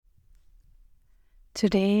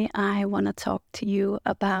Today, I want to talk to you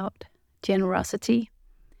about generosity,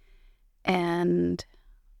 and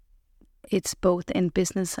it's both in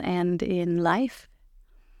business and in life.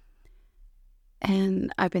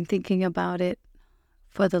 And I've been thinking about it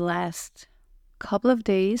for the last couple of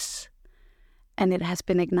days, and it has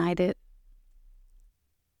been ignited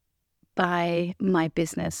by my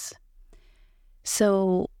business.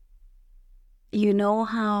 So, you know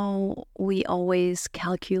how we always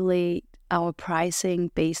calculate our pricing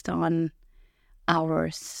based on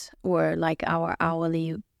hours or like our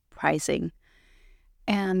hourly pricing.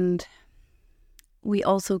 And we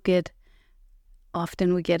also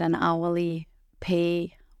often we get an hourly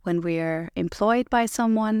pay when we're employed by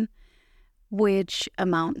someone, which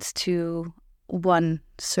amounts to one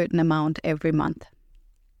certain amount every month.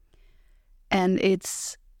 And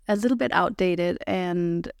it's a little bit outdated,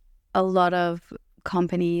 and a lot of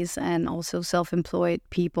companies and also self-employed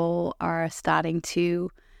people are starting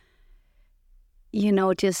to,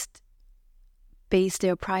 just base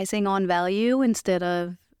their pricing on value instead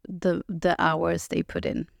of the hours they put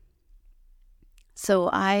in.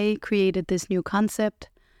 So I created this new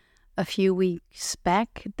concept a few weeks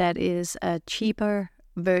back that is a cheaper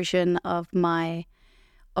version of my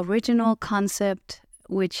original concept,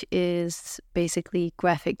 which is basically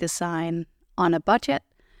graphic design on a budget.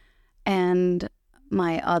 And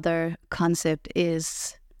my other concept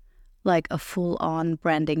is like a full-on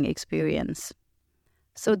branding experience.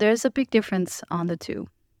 So there's a big difference on the two.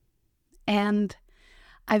 And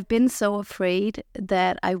I've been so afraid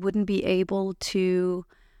that I wouldn't be able to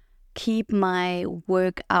keep my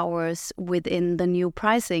work hours within the new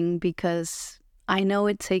pricing, because I know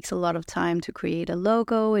it takes a lot of time to create a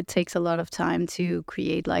logo. It takes a lot of time to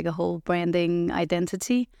create like a whole branding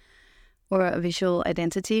identity or a visual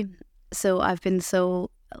identity. So I've been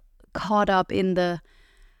so caught up in the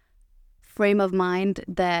frame of mind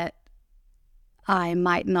that I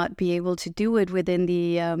might not be able to do it within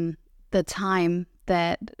the time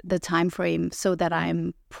frame, so that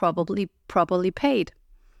I'm probably properly paid.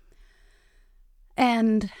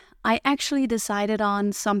 And I actually decided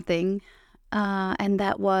on something, and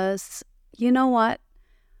that was, you know what?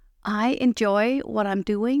 I enjoy what I'm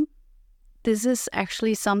doing. This is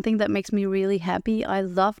actually something that makes me really happy. I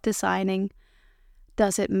love designing.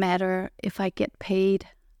 Does it matter if I get paid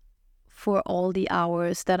for all the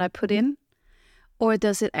hours that I put in? Or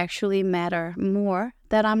does it actually matter more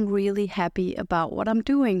that I'm really happy about what I'm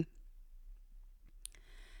doing?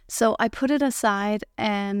 So I put it aside,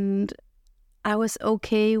 and I was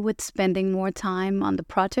okay with spending more time on the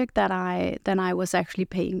project than I was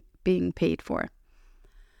actually being paid for.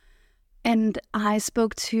 And I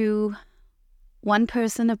spoke to one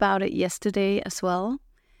person about it yesterday as well.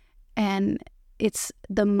 And it's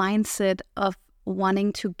the mindset of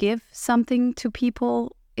wanting to give something to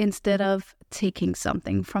people instead of taking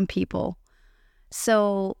something from people.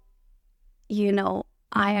 So,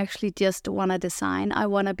 I actually just want to design. I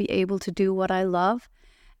want to be able to do what I love.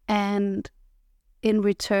 And in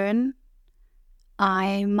return,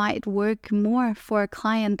 I might work more for a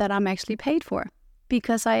client that I'm actually paid for,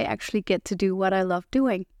 because I actually get to do what I love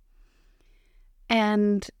doing.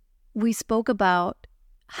 And we spoke about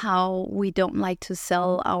how we don't like to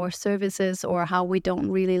sell our services, or how we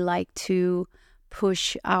don't really like to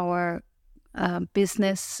push our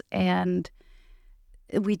business, and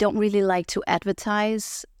we don't really like to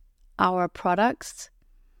advertise our products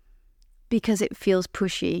because it feels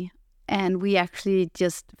pushy, and we actually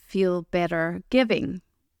just feel better giving.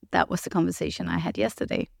 That was the conversation I had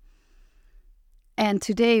yesterday. And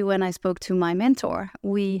today, when I spoke to my mentor,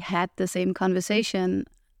 we had the same conversation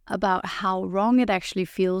about how wrong it actually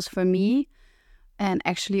feels for me, and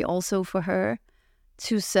actually also for her,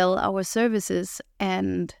 to sell our services.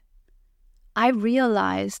 And I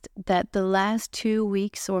realized that the last 2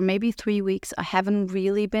 weeks or maybe 3 weeks, I haven't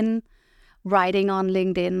really been writing on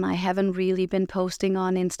LinkedIn. I haven't really been posting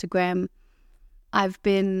on Instagram. I've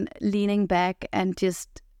been leaning back and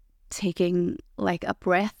just taking like a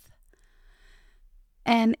breath.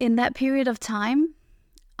 And in that period of time,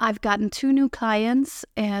 I've gotten 2 new clients,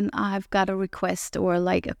 and I've got a request or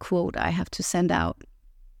like a quote I have to send out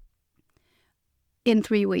in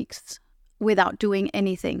 3 weeks without doing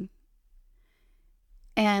anything.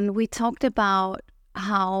 And we talked about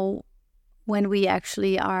how when we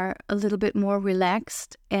actually are a little bit more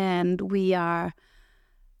relaxed, and we are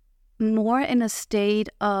more in a state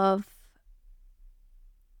of,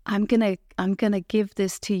 I'm gonna give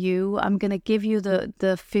this to you. I'm gonna give you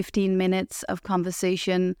the 15 minutes of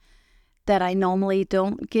conversation that I normally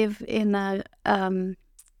don't give in a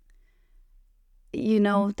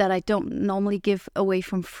that I don't normally give away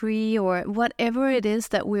from free, or whatever it is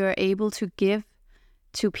that we are able to give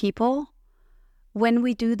to people. When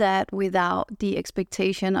we do that without the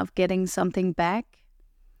expectation of getting something back,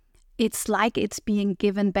 it's like it's being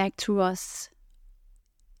given back to us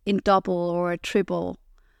in double or triple.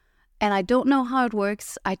 And I don't know how it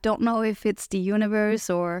works. I don't know if it's the universe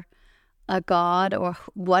or a God or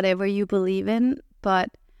whatever you believe in, but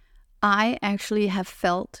I actually have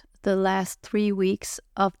felt the last 3 weeks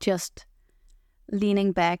of just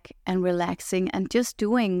leaning back and relaxing and just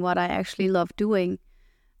doing what I actually love doing.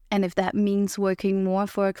 And if that means working more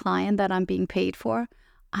for a client that I'm being paid for,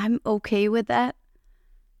 I'm okay with that.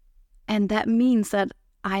 And that means that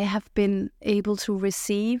I have been able to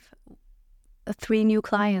receive 3 new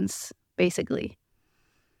clients, basically.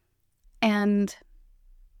 And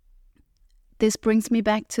this brings me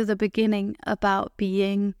back to the beginning about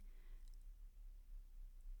being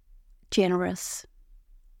generous.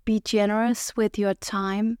 Be generous with your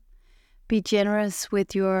time. Be generous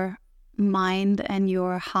with your mind and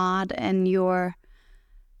your heart and your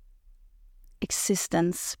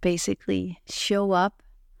existence, basically. Show up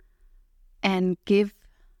and give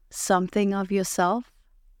something of yourself,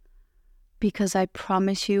 because I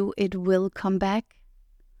promise you it will come back.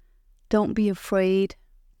 Don't be afraid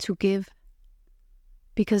to give,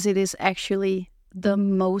 because it is actually the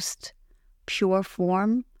most pure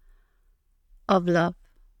form of love,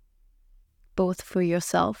 both for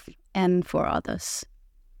yourself and for others.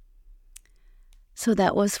 So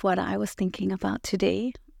that was what I was thinking about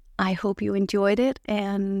today. I hope you enjoyed it,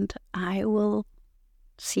 and I will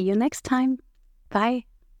see you next time. Bye.